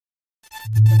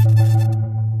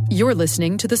You're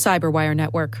listening to the Cyberwire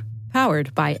Network,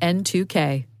 powered by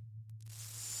N2K.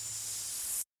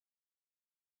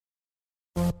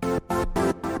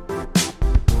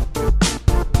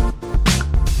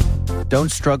 Don't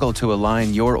struggle to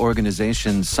align your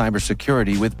organization's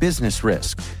cybersecurity with business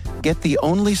risk. Get the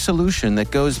only solution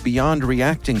that goes beyond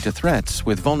reacting to threats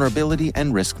with vulnerability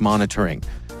and risk monitoring.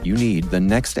 You need the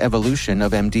next evolution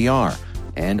of MDR,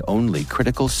 and only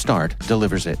Critical Start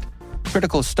delivers it.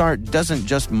 Critical Start doesn't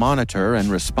just monitor and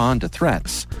respond to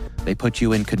threats. They put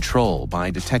you in control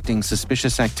by detecting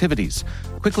suspicious activities,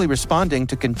 quickly responding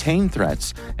to contain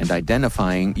threats, and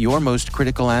identifying your most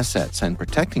critical assets and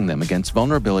protecting them against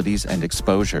vulnerabilities and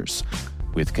exposures.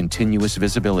 With continuous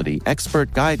visibility,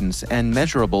 expert guidance, and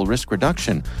measurable risk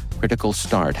reduction, Critical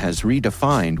Start has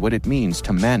redefined what it means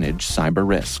to manage cyber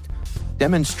risk.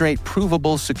 Demonstrate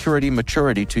provable security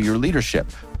maturity to your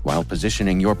leadership while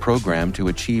positioning your program to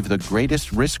achieve the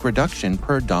greatest risk reduction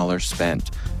per dollar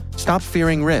spent. Stop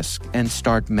fearing risk and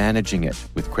start managing it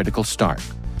with Critical Start.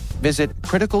 Visit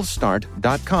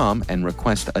criticalstart.com and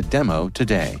request a demo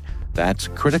today. That's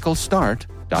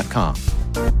criticalstart.com.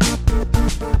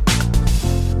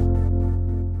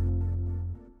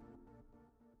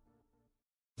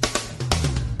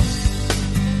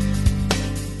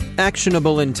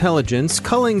 Actionable intelligence,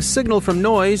 culling signal from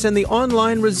noise, and the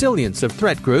online resilience of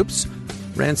threat groups.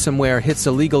 Ransomware hits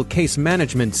a legal case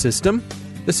management system.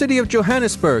 The city of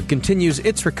Johannesburg continues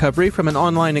its recovery from an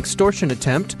online extortion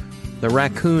attempt. The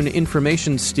raccoon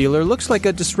information stealer looks like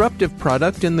a disruptive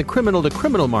product in the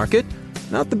criminal-to-criminal market.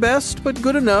 Not the best, but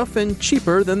good enough and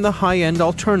cheaper than the high-end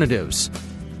alternatives.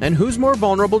 And who's more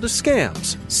vulnerable to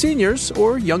scams, seniors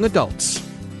or young adults?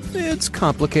 It's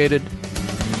complicated.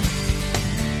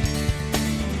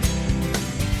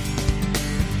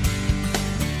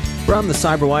 From the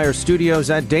Cyberwire studios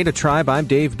at Data Tribe, I'm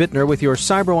Dave Bittner with your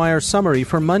Cyberwire summary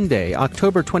for Monday,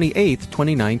 October 28,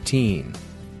 2019.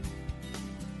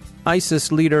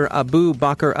 ISIS leader Abu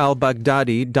Bakr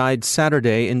al-Baghdadi died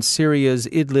Saturday in Syria's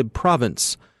Idlib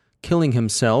province, killing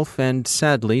himself and,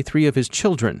 sadly, 3 of his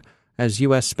children, as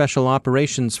U.S. Special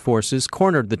Operations Forces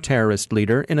cornered the terrorist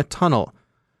leader in a tunnel.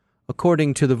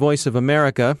 According to the Voice of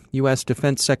America, U.S.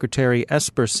 Defense Secretary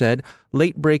Esper said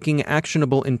late-breaking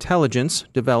actionable intelligence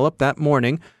developed that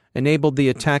morning enabled the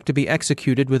attack to be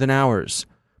executed within hours.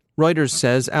 Reuters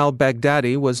says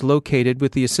al-Baghdadi was located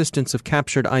with the assistance of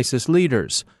captured ISIS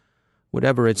leaders.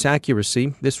 Whatever its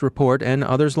accuracy, this report and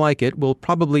others like it will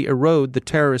probably erode the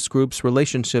terrorist group's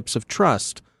relationships of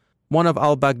trust. One of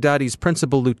al-Baghdadi's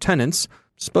principal lieutenants,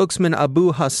 spokesman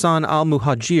Abu Hassan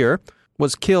al-Muhajir,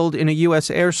 was killed in a U.S.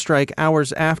 airstrike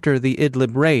hours after the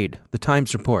Idlib raid, the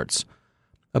Times reports.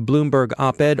 A Bloomberg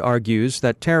op-ed argues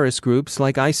that terrorist groups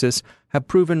like ISIS have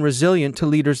proven resilient to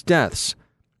leaders' deaths.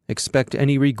 Expect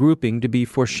any regrouping to be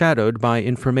foreshadowed by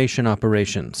information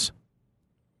operations.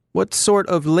 What sort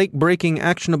of late-breaking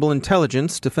actionable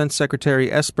intelligence Defense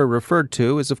Secretary Esper referred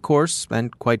to is, of course,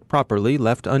 and quite properly,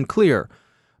 left unclear.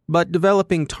 But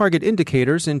developing target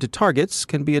indicators into targets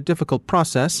can be a difficult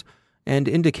process, and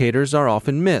indicators are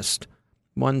often missed.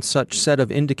 One such set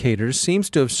of indicators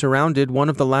seems to have surrounded one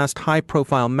of the last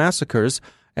high-profile massacres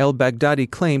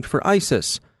al-Baghdadi claimed for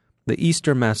ISIS, the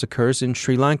Easter massacres in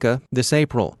Sri Lanka this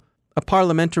April. A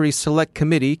parliamentary select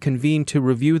committee convened to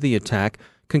review the attack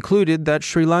concluded that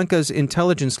Sri Lanka's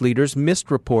intelligence leaders missed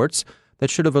reports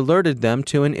that should have alerted them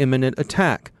to an imminent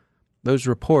attack. Those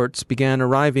reports began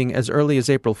arriving as early as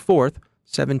April 4th,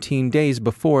 17 days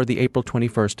before the April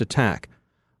 21st attack.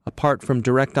 Apart from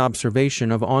direct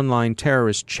observation of online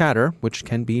terrorist chatter, which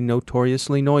can be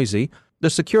notoriously noisy, the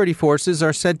security forces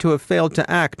are said to have failed to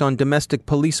act on domestic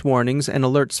police warnings and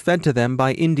alerts fed to them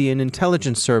by Indian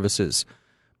intelligence services.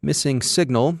 Missing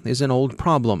signal is an old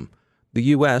problem. The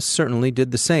U.S. certainly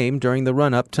did the same during the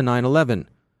run-up to 9/11.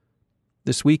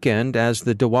 This weekend, as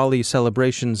the Diwali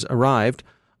celebrations arrived,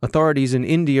 authorities in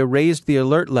India raised the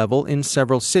alert level in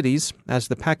several cities as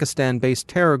the Pakistan-based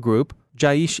terror group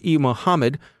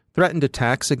Jaish-e-Mohammed threatened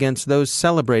attacks against those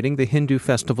celebrating the Hindu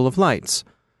Festival of Lights.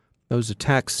 Those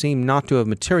attacks seem not to have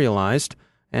materialized,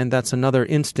 and that's another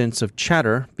instance of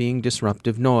chatter being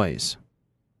disruptive noise.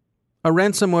 A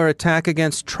ransomware attack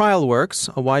against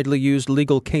TrialWorks, a widely used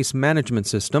legal case management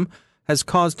system, has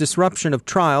caused disruption of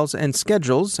trials and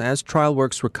schedules as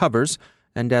TrialWorks recovers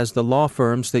and as the law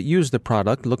firms that use the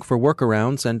product look for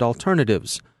workarounds and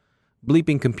alternatives.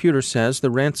 Bleeping Computer says the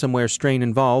ransomware strain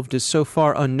involved is so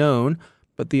far unknown,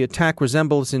 but the attack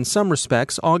resembles in some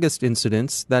respects August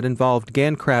incidents that involved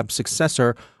GanCrab's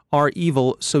successor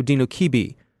R-Evil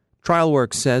Sodinokibi.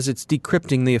 TrialWorks says it's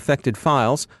decrypting the affected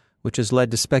files, which has led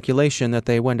to speculation that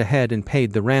they went ahead and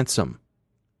paid the ransom.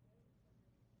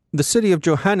 The city of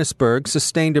Johannesburg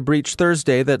sustained a breach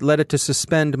Thursday that led it to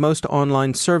suspend most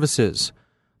online services.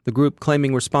 The group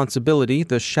claiming responsibility,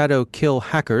 the Shadow Kill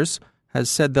Hackers, has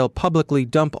said they'll publicly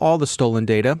dump all the stolen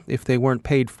data if they weren't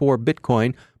paid 4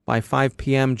 Bitcoin by 5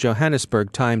 p.m.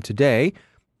 Johannesburg time today.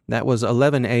 That was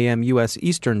 11 a.m. U.S.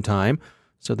 Eastern Time,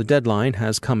 so the deadline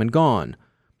has come and gone.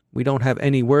 We don't have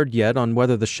any word yet on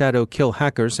whether the Shadow Kill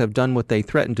Hackers have done what they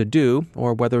threatened to do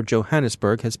or whether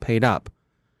Johannesburg has paid up.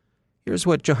 Here's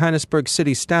what Johannesburg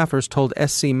city staffers told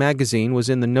SC Magazine was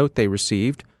in the note they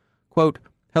received. Quote,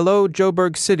 "Hello,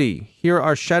 Joburg City. Here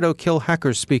are Shadow Kill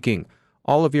Hackers speaking.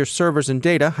 All of your servers and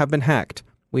data have been hacked.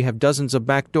 We have dozens of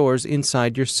backdoors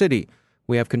inside your city.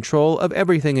 We have control of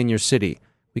everything in your city.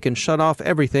 We can shut off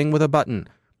everything with a button.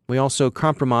 We also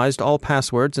compromised all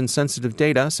passwords and sensitive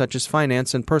data such as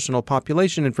finance and personal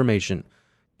population information.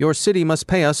 Your city must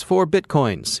pay us 4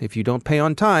 Bitcoins. If you don't pay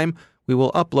on time, we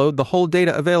will upload the whole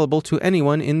data available to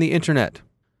anyone in the Internet."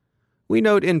 We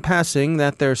note in passing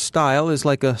that their style is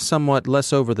like a somewhat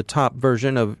less over-the-top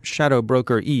version of Shadow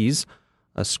Broker Ease,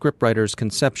 a scriptwriter's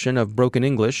conception of broken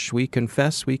English we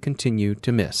confess we continue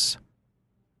to miss.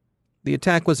 The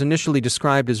attack was initially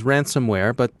described as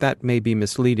ransomware, but that may be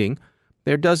misleading.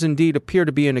 There does indeed appear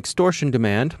to be an extortion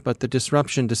demand, but the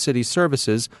disruption to city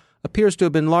services appears to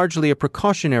have been largely a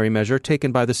precautionary measure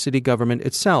taken by the city government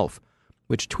itself,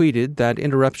 which tweeted that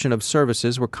interruption of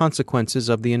services were consequences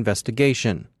of the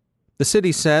investigation. The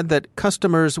city said that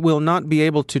customers will not be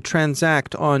able to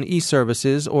transact on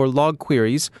e-services or log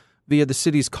queries via the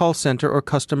city's call center or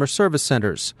customer service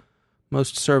centers.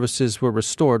 Most services were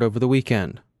restored over the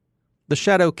weekend. The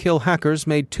Shadow Kill Hackers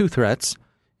made 2 threats.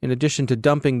 In addition to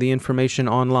dumping the information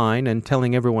online and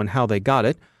telling everyone how they got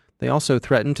it, they also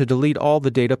threatened to delete all the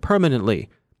data permanently.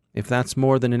 If that's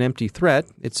more than an empty threat,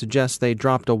 it suggests they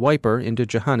dropped a wiper into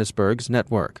Johannesburg's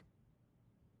network.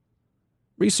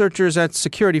 Researchers at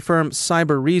security firm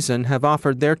Cyber have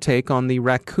offered their take on the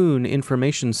raccoon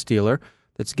information stealer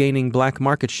that's gaining black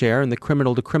market share in the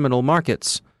criminal-to-criminal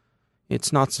markets.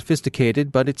 It's not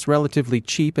sophisticated, but it's relatively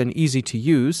cheap and easy to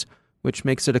use, which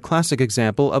makes it a classic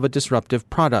example of a disruptive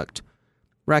product.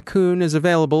 Raccoon is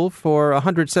available for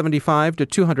 $175 to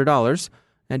 $200,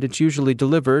 and it's usually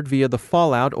delivered via the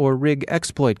Fallout or Rig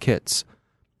exploit kits.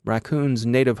 Raccoon's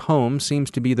native home seems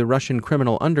to be the Russian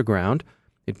criminal underground.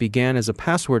 It began as a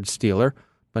password stealer,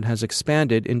 but has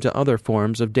expanded into other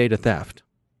forms of data theft.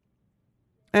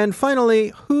 And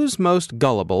finally, who's most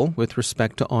gullible with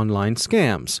respect to online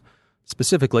scams?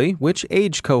 Specifically, which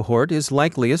age cohort is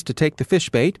likeliest to take the fish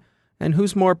bait, and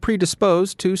who's more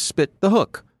predisposed to spit the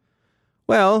hook?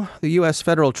 Well, the U.S.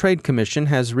 Federal Trade Commission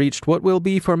has reached what will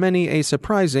be for many a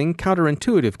surprising,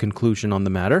 counterintuitive conclusion on the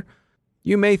matter.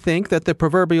 You may think that the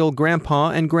proverbial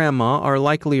grandpa and grandma are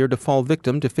likelier to fall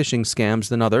victim to phishing scams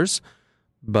than others.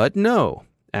 But no.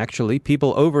 Actually,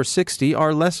 people over 60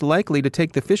 are less likely to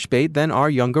take the fish bait than are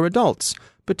younger adults,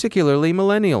 particularly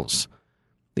millennials.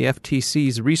 The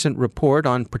FTC's recent report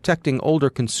on protecting older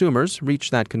consumers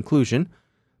reached that conclusion.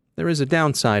 There is a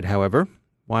downside, however.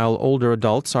 While older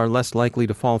adults are less likely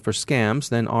to fall for scams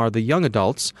than are the young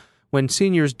adults, when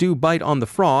seniors do bite on the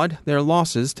fraud, their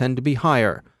losses tend to be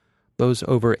higher. Those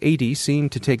over 80 seem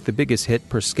to take the biggest hit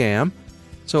per scam.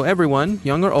 So everyone,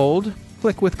 young or old,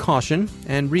 click with caution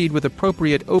and read with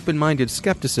appropriate open-minded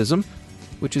skepticism,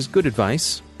 which is good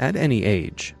advice at any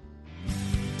age.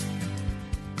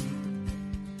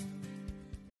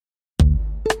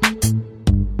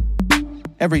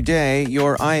 Every day,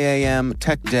 your IAM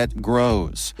tech debt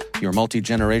grows. Your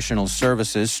multi-generational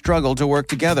services struggle to work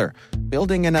together.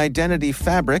 Building an identity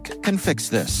fabric can fix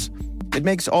this. It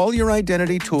makes all your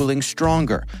identity tooling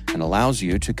stronger and allows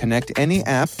you to connect any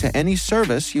app to any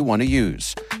service you want to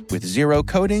use, with zero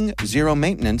coding, zero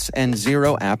maintenance, and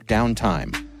zero app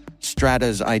downtime.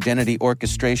 Strata's identity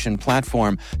orchestration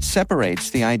platform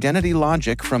separates the identity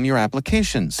logic from your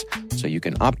applications, so you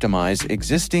can optimize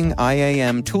existing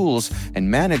IAM tools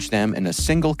and manage them in a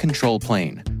single control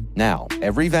plane. Now,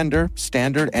 every vendor,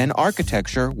 standard, and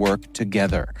architecture work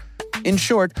together. In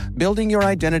short, building your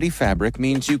identity fabric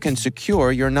means you can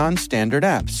secure your non-standard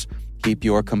apps, keep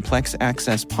your complex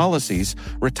access policies,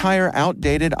 retire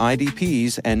outdated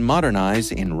IDPs, and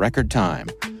modernize in record time.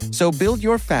 So build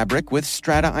your fabric with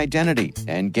Strata Identity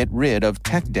and get rid of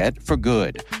tech debt for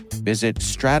good. Visit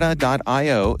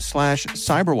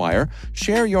strata.io/cyberwire,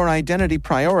 share your identity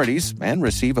priorities, and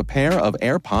receive a pair of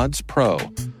AirPods Pro.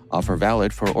 Offer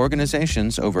valid for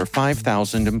organizations over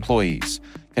 5,000 employees.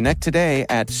 Connect today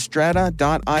at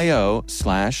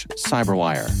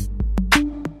strata.io/cyberwire.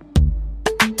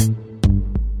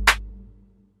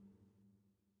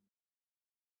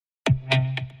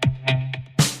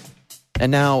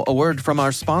 And now, a word from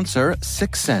our sponsor,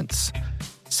 6 Sense.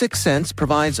 6 Sense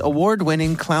provides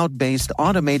award-winning cloud-based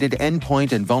automated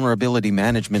endpoint and vulnerability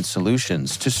management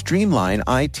solutions to streamline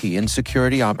IT and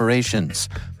security operations.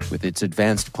 With its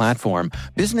advanced platform,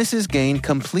 businesses gain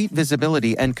complete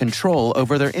visibility and control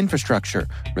over their infrastructure,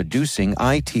 reducing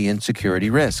IT and security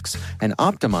risks and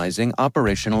optimizing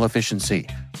operational efficiency.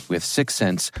 With 6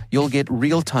 Sense, you'll get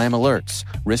real-time alerts,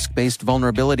 risk-based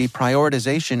vulnerability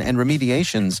prioritization and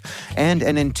remediations, and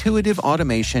an intuitive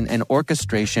automation and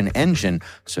orchestration engine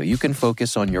so you can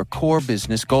focus on your core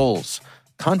business goals,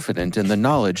 confident in the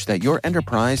knowledge that your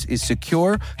enterprise is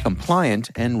secure, compliant,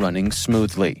 and running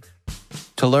smoothly.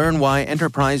 To learn why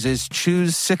enterprises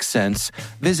choose 6 Sense,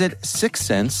 visit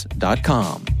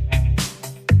 6sense.com.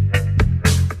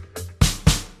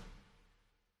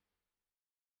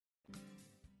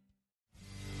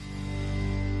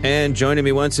 And joining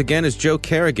me once again is Joe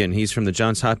Kerrigan. He's from the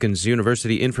Johns Hopkins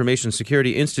University Information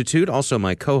Security Institute, also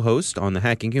my co-host on the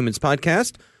Hacking Humans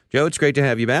podcast. Joe, it's great to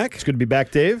have you back. It's good to be back,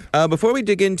 Dave. Before we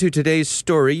dig into today's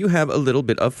story, you have a little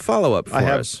bit of follow-up for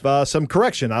us. I have some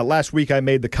correction. Last week I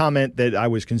made the comment that I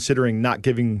was considering not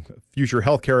giving future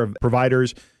healthcare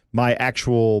providers my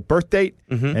actual birth date,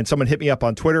 and someone hit me up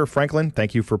on Twitter, Franklin,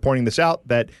 thank you for pointing this out,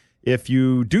 that if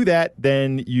you do that,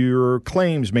 then your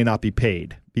claims may not be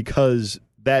paid because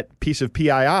that piece of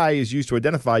PII is used to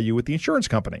identify you with the insurance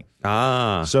company.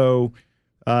 So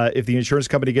if the insurance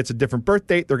company gets a different birth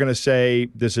date, they're going to say,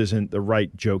 this isn't the right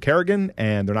Joe Kerrigan,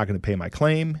 and they're not going to pay my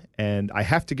claim. And I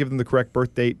have to give them the correct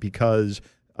birth date because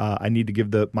I need to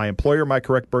give my employer my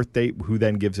correct birth date, who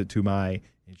then gives it to my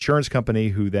insurance company,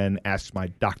 who then asks my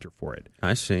doctor for it.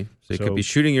 I see. So you could be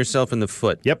shooting yourself in the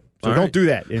foot. Yep. So don't do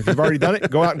that. If you've already done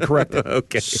it, go out and correct it.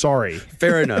 Okay. Sorry.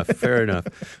 Fair enough. Fair enough.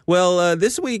 Well,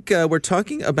 this week we're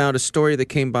talking about a story that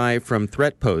came by from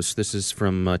ThreatPost. This is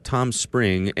from Tom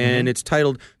Spring, and it's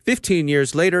titled, 15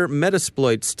 Years Later,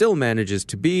 Metasploit Still Manages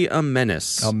to Be a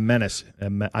Menace. A menace.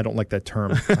 I don't like that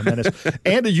term. A menace.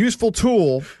 And a useful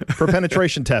tool for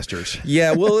penetration testers.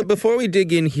 Yeah, well, before we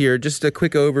dig in here, just a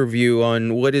quick overview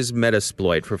on what is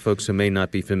Metasploit for folks who may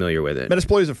not be familiar with it.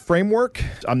 Metasploit is a framework.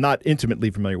 I'm not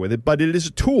intimately familiar with it, but it is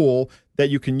a tool that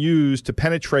you can use to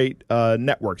penetrate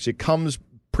networks. It comes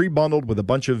pre-bundled with a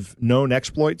bunch of known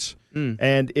exploits.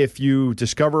 And if you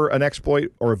discover an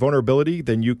exploit or a vulnerability,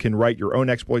 then you can write your own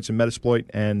exploits in Metasploit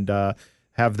and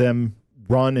have them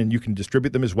run, and you can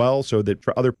distribute them as well so that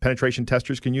other penetration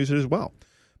testers can use it as well.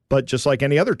 But just like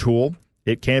any other tool,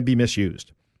 it can be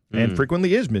misused and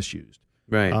frequently is misused.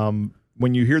 Right.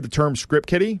 When you hear the term script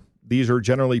kiddie, these are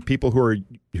generally people who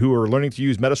are learning to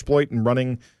use Metasploit and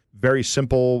running very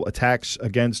simple attacks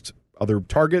against other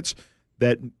targets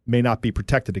that may not be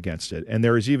protected against it. And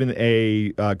there is even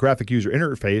a graphic user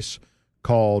interface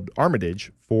called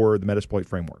Armitage for the Metasploit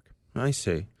framework. I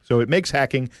see. So it makes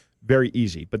hacking very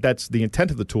easy. But that's the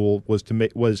intent of the tool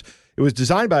it was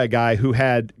designed by a guy who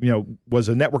was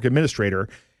a network administrator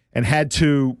and had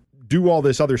to do all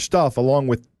this other stuff along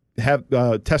with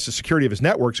test the security of his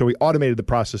network. So he automated the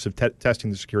process of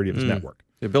testing the security of his network.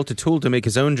 They built a tool to make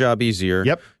his own job easier.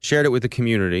 Yep. Shared it with the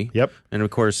community. Yep. And,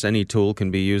 of course, any tool can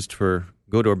be used for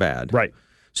good or bad. Right.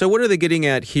 So what are they getting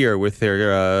at here with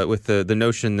their with the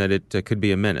notion that it could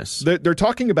be a menace? They're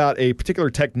talking about a particular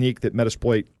technique that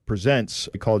Metasploit presents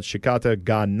called Shikata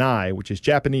ga Nai, which is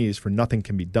Japanese for nothing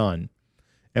can be done.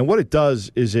 And what it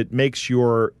does is it makes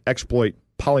your exploit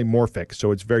polymorphic,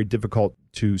 so it's very difficult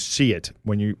to see it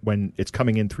when it's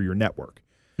coming in through your network.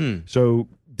 So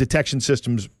detection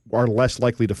systems are less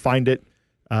likely to find it,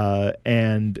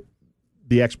 and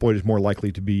the exploit is more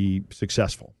likely to be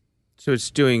successful. So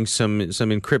it's doing some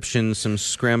encryption, some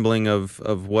scrambling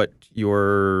of what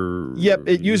your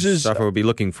software would be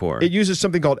looking for. It uses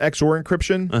something called XOR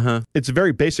encryption. It's a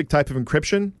very basic type of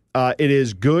encryption. It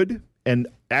is good, and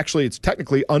actually it's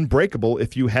technically unbreakable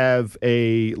if you have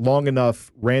a long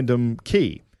enough random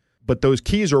key. But those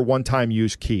keys are one-time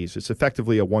use keys. It's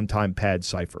effectively a one-time pad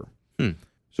cipher.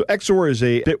 So XOR is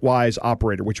a bitwise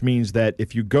operator, which means that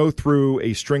if you go through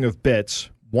a string of bits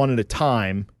one at a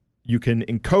time, you can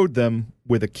encode them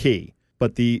with a key.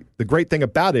 But the great thing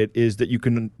about it is that you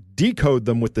can decode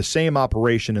them with the same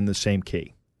operation in the same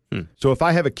key. So if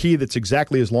I have a key that's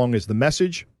exactly as long as the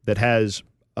message that has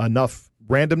enough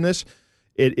randomness,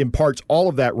 it imparts all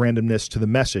of that randomness to the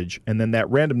message, and then that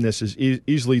randomness is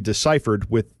easily deciphered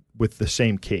with the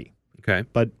same key. Okay.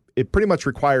 But it pretty much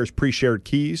requires pre-shared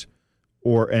keys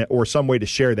or some way to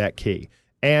share that key.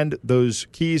 And those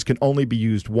keys can only be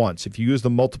used once. If you use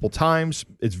them multiple times,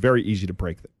 it's very easy to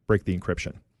break the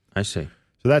encryption. I see.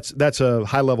 So that's a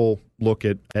high-level look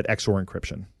at XOR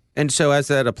encryption. And so as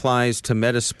that applies to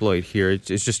Metasploit here, it's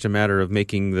just a matter of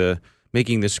making the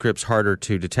scripts harder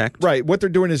to detect? Right. What they're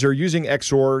doing is they're using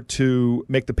XOR to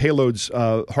make the payloads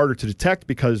harder to detect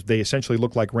because they essentially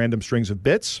look like random strings of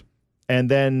bits.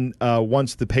 And then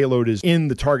once the payload is in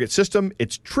the target system,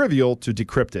 it's trivial to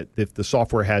decrypt it if the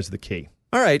software has the key.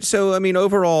 All right. So,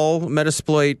 overall,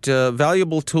 Metasploit,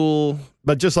 valuable tool.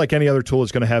 But just like any other tool,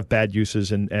 it's going to have bad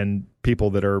uses and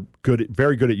people that are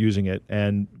very good at using it.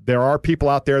 And there are people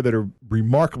out there that are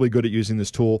remarkably good at using this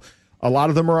tool. A lot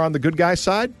of them are on the good guy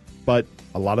side, but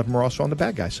a lot of them are also on the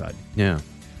bad guy side. Yeah.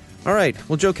 All right.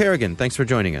 Well, Joe Kerrigan, thanks for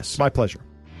joining us. My pleasure.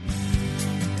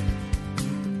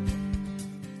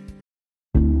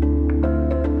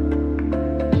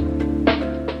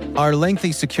 Are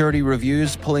lengthy security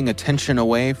reviews pulling attention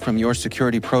away from your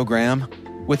security program?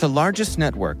 With the largest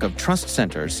network of trust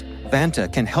centers,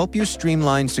 Vanta can help you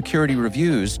streamline security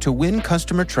reviews to win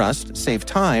customer trust, save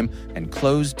time, and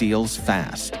close deals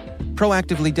fast.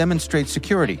 Proactively demonstrate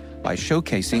security by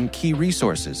showcasing key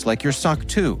resources like your SOC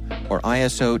 2 or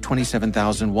ISO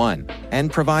 27001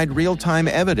 and provide real-time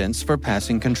evidence for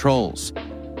passing controls.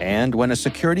 And when a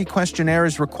security questionnaire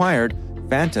is required,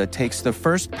 Vanta takes the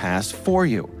first pass for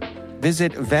you.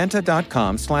 Visit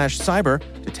vanta.com/cyber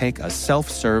to take a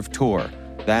self-serve tour.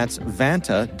 That's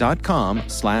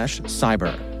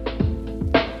vanta.com/cyber.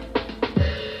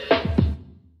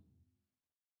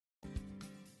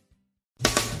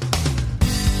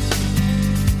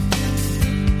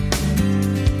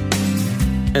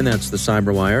 And that's the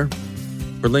Cyberwire.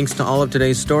 For links to all of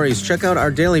today's stories, check out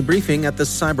our daily briefing at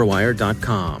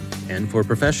thecyberwire.com. And for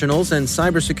professionals and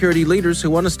cybersecurity leaders who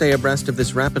want to stay abreast of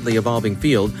this rapidly evolving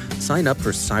field, sign up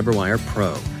for Cyberwire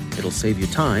Pro. It'll save you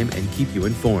time and keep you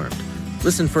informed.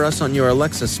 Listen for us on your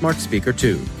Alexa smart speaker,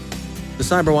 too. The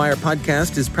Cyberwire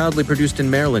podcast is proudly produced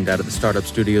in Maryland out of the startup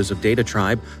studios of Data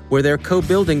Tribe, where they're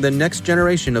co-building the next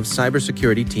generation of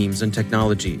cybersecurity teams and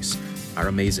technologies. Our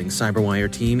amazing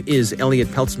Cyberwire team is Elliot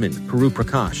Peltzman, Puru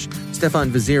Prakash, Stefan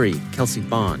Vaziri, Kelsey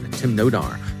Bond, Tim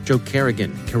Nodar, Joe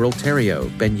Kerrigan, Carol Terrio,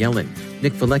 Ben Yellen,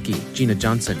 Nick Valecki, Gina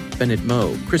Johnson, Bennett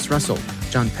Moe, Chris Russell,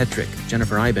 John Petrick,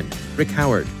 Jennifer Iben, Rick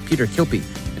Howard, Peter Kilpie,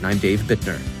 and I'm Dave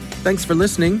Bittner. Thanks for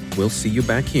listening. We'll see you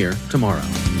back here tomorrow.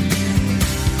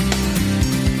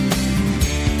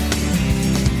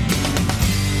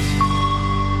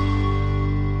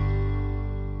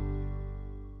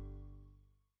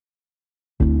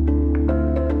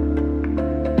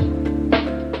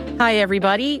 Hi,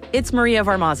 everybody. It's Maria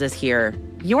Varmazes here,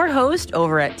 your host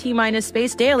over at T-Minus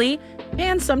Space Daily,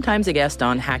 and sometimes a guest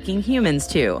on Hacking Humans,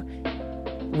 too.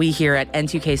 We here at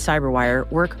N2K Cyberwire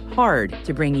work hard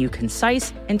to bring you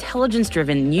concise,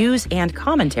 intelligence-driven news and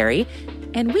commentary,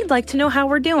 and we'd like to know how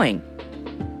we're doing.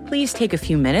 Please take a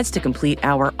few minutes to complete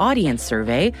our audience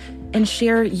survey and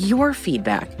share your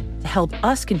feedback to help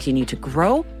us continue to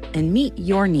grow and meet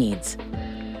your needs.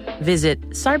 Visit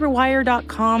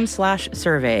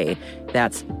cyberwire.com/survey.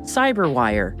 That's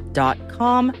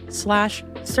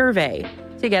cyberwire.com/survey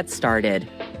to get started.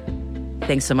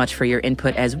 Thanks so much for your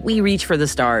input as we reach for the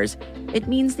stars. It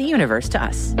means the universe to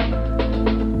us.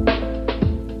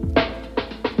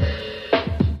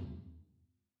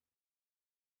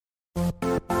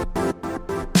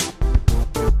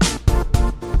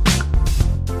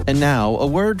 And now, a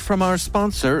word from our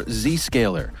sponsor,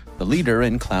 Zscaler, the leader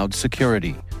in cloud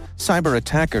security. Cyber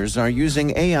attackers are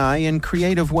using AI in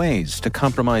creative ways to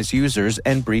compromise users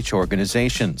and breach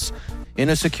organizations. In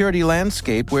a security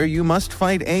landscape where you must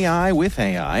fight AI with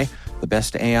AI, the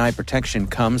best AI protection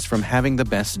comes from having the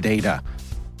best data.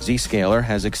 Zscaler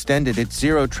has extended its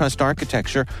zero-trust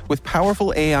architecture with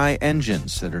powerful AI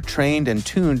engines that are trained and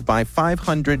tuned by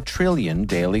 500 trillion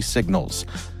daily signals.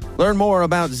 Learn more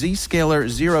about Zscaler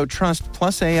Zero Trust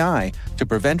Plus AI to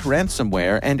prevent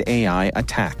ransomware and AI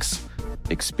attacks.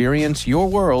 Experience your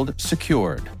world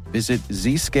secured. Visit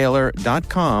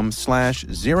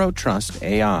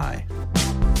zscaler.com/zerotrustai.